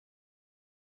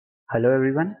Hello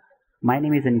everyone, my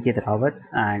name is Aniket Rawat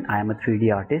and I am a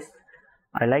 3D artist.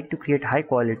 I like to create high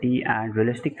quality and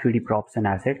realistic 3D props and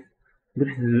assets.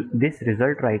 This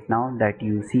result right now that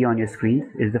you see on your screens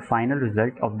is the final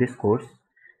result of this course.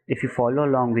 If you follow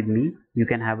along with me, you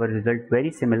can have a result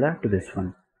very similar to this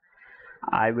one.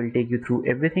 I will take you through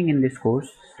everything in this course,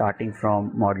 starting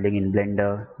from modeling in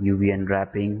Blender, UV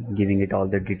unwrapping, giving it all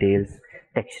the details,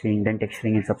 then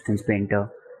texturing in Substance Painter,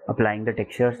 applying the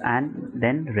textures, and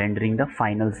then rendering the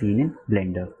final scene in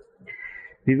Blender.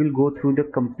 We will go through the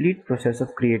complete process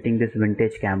of creating this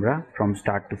vintage camera from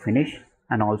start to finish,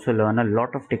 and also learn a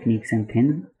lot of techniques and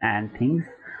things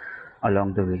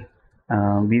along the way.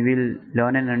 We will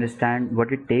learn and understand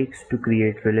what it takes to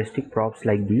create realistic props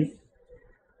like these.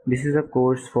 This is a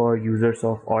course for users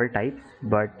of all types,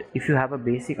 but if you have a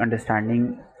basic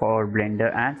understanding for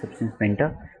Blender and Substance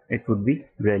Painter, it would be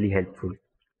really helpful.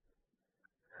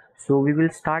 So we will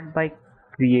start by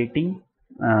creating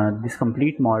this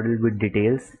complete model with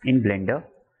details in Blender,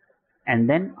 and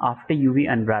then after UV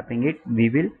unwrapping it, we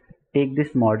will take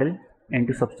this model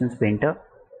into Substance Painter,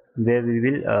 where we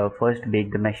will first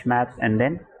bake the mesh maps and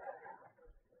then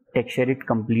texture it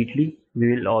completely.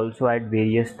 We will also add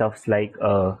various stuffs like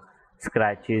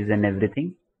scratches and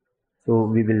everything. So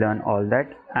we will learn all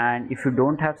that. And if you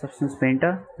don't have Substance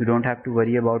Painter, you don't have to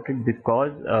worry about it,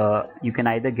 because you can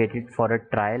either get it for a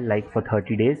trial like for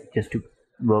 30 days just to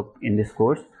work in this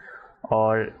course,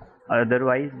 or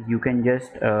otherwise you can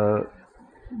just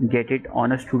get it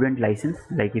on a student license.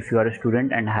 Like if you are a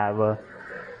student and have a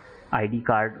ID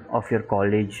card of your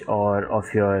college or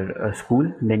of your school,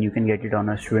 then you can get it on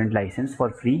a student license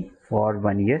for free for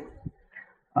 1 year.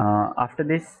 After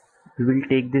this, we will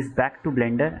take this back to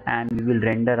Blender and we will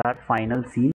render our final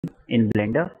scene in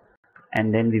Blender,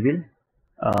 and then we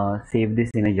will save this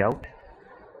image out.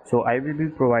 So I will be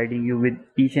providing you with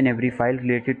each and every file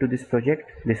related to this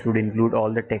project. This would include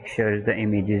all the textures, the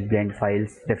images, blend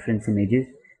files, reference images,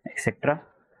 etc.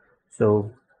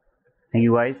 So thank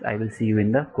you guys. I will see you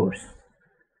in the course.